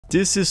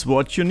this is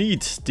what you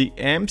need, the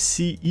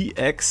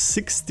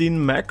MCEX16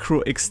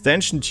 macro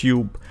extension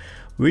tube,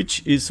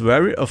 which is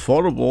very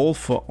affordable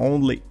for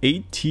only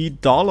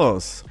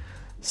 $80.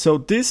 So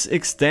this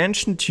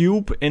extension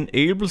tube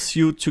enables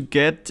you to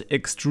get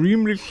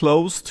extremely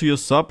close to your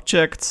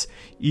subjects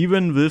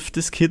even with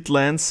this kit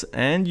lens,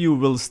 and you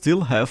will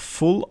still have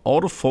full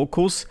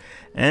autofocus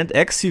and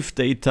EXIF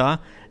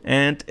data,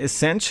 and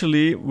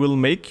essentially will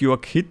make your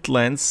kit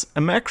lens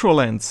a macro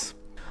lens.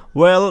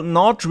 Well,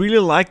 not really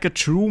like a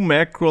true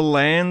macro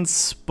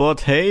lens,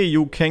 but hey,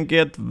 you can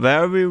get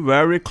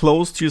very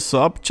close to your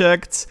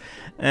subjects,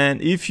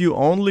 and if you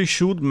only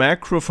shoot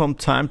macro from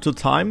time to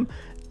time,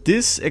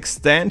 this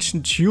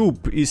extension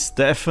tube is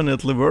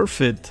definitely worth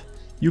it.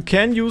 You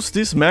can use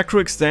this macro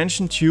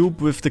extension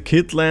tube with the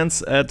kit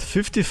lens at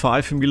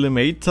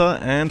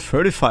 55mm and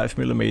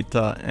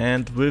 35mm,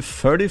 and with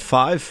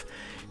 35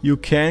 you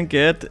can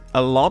get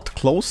a lot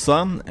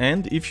closer,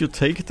 and if you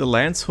take the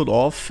lens hood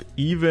off,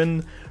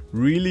 even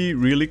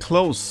really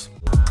close.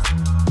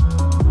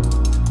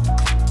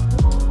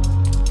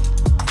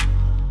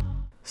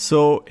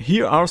 So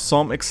here are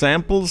some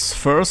examples.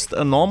 First,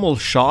 a normal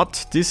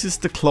shot. This is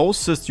the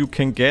closest you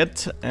can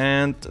get,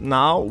 and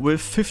now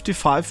with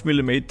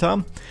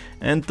 55mm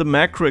and the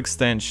macro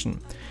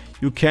extension.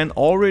 You can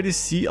already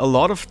see a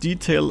lot of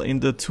detail in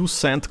the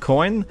 2-cent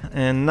coin,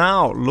 and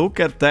now look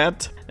at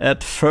that.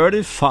 At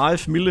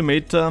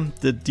 35mm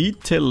the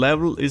detail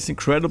level is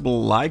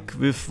incredible, like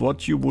with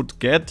what you would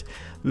get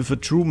with a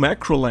true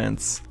macro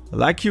lens.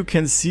 Like you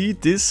can see,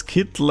 this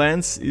kit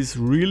lens is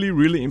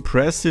really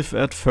impressive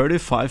at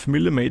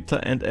 35mm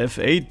and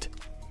f8.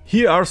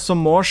 Here are some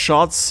more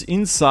shots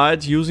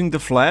inside using the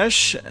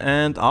flash,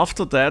 and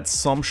after that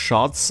some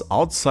shots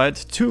outside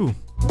too.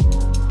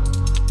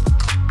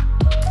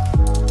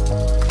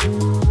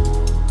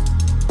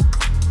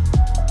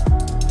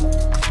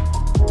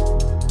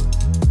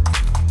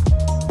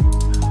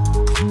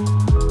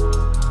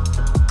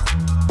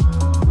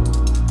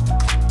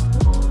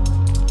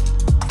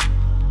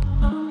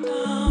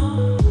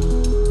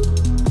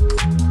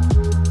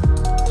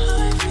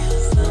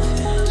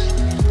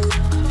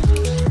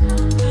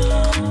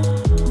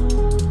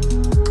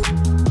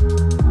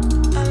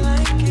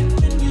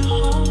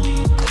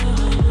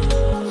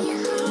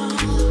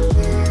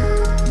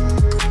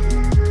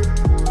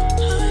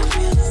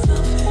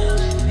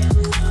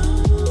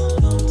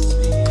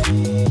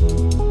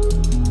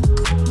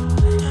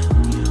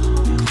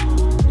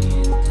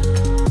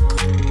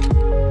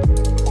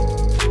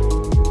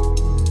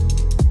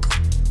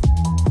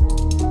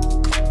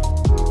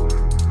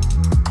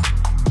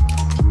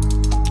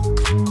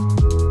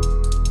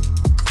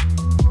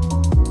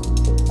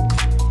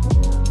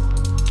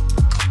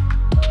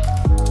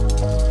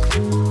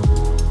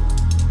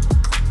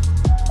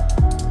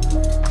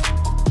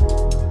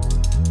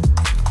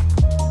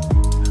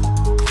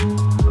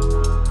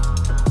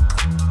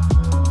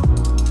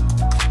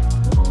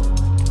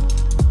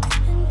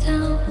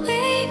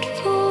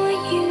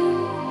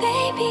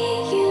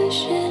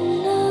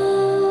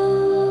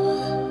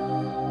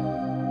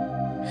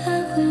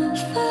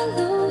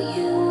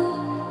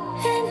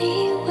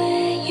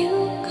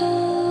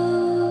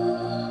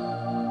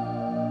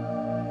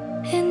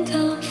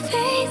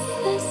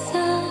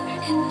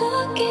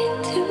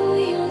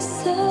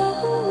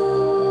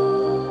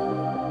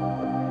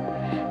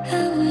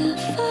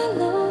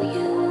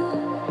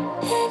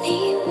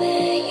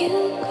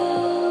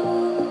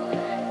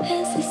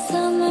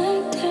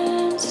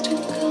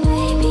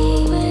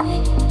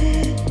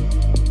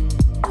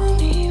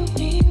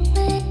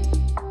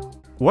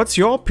 What's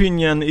your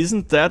opinion?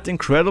 Isn't that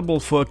incredible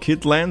for a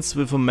kit lens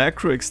with a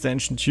macro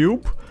extension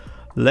tube?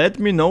 Let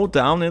me know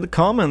down in the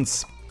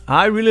comments.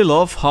 I really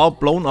love how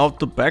blown out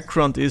the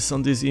background is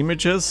on these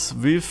images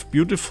with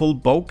beautiful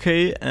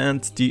bokeh,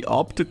 and the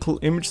optical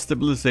image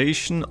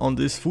stabilization on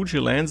this Fuji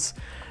lens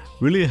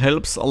really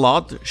helps a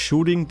lot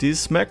shooting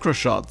these macro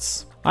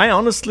shots. I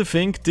honestly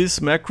think this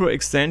macro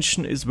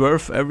extension is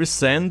worth every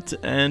cent,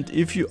 and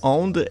if you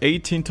own the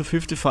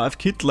 18-55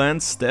 kit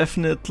lens,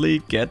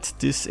 definitely get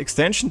this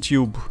extension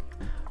tube.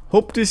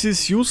 Hope this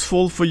is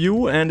useful for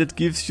you and it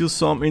gives you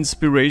some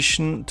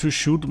inspiration to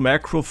shoot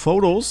macro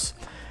photos.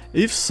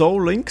 If so,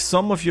 link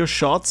some of your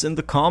shots in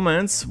the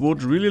comments,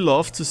 would really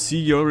love to see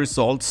your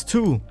results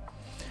too.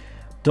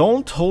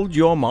 Don't hold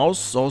your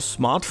mouse or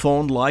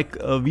smartphone like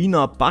a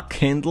Wiener buck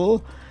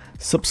handle.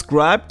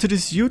 Subscribe to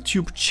this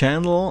YouTube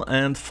channel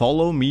and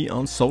follow me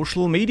on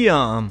social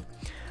media.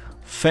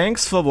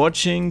 Thanks for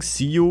watching,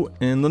 see you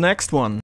in the next one.